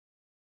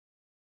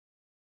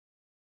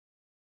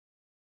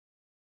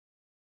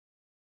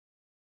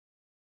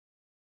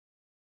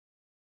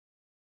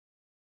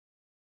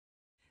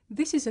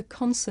This is a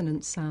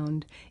consonant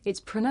sound. It's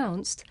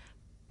pronounced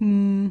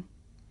mm.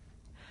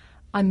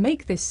 I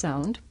make this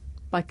sound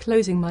by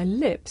closing my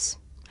lips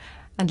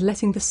and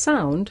letting the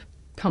sound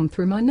come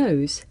through my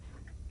nose.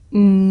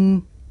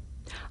 Mm.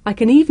 I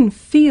can even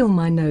feel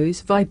my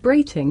nose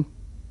vibrating.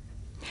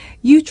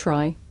 You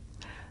try.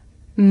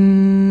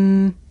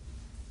 Mm.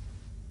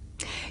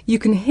 You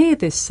can hear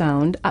this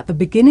sound at the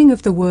beginning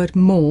of the word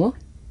more,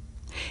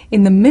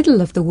 in the middle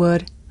of the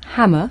word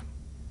hammer,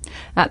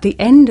 at the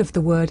end of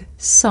the word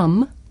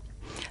some,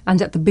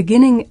 and at the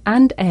beginning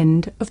and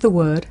end of the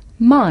word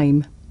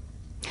mime.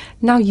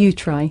 Now you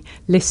try.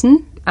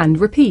 Listen and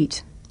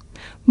repeat.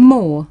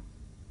 More.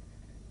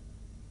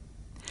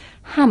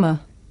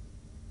 Hammer.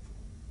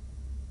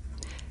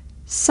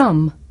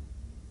 Some.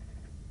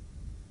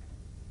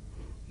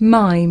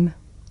 Mime.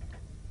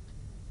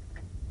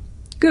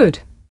 Good.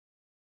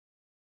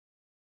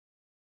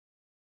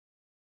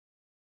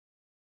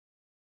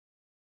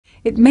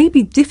 It may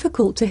be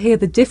difficult to hear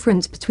the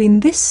difference between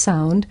this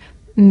sound,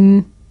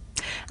 and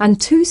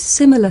two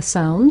similar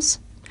sounds,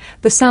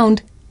 the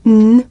sound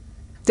n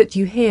that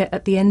you hear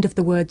at the end of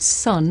the word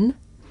sun,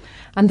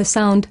 and the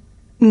sound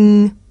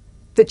ng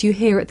that you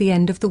hear at the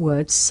end of the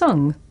word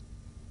sung.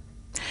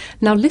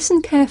 Now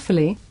listen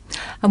carefully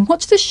and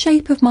watch the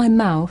shape of my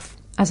mouth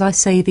as I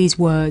say these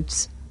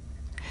words.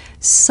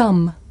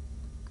 Some,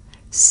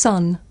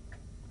 sun,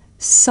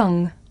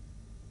 sung,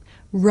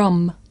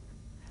 rum,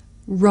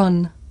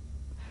 run,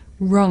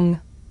 rung.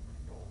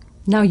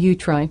 Now you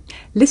try.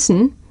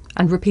 Listen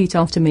and repeat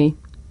after me.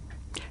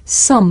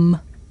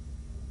 Some,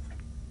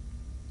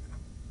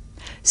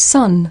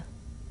 sun,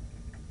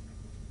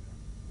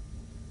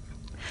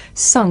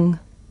 sung,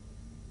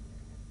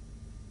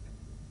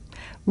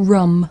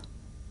 rum,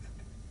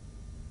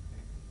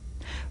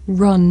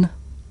 run,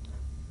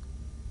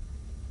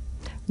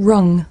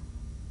 rung.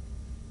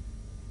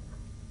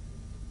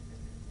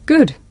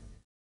 Good.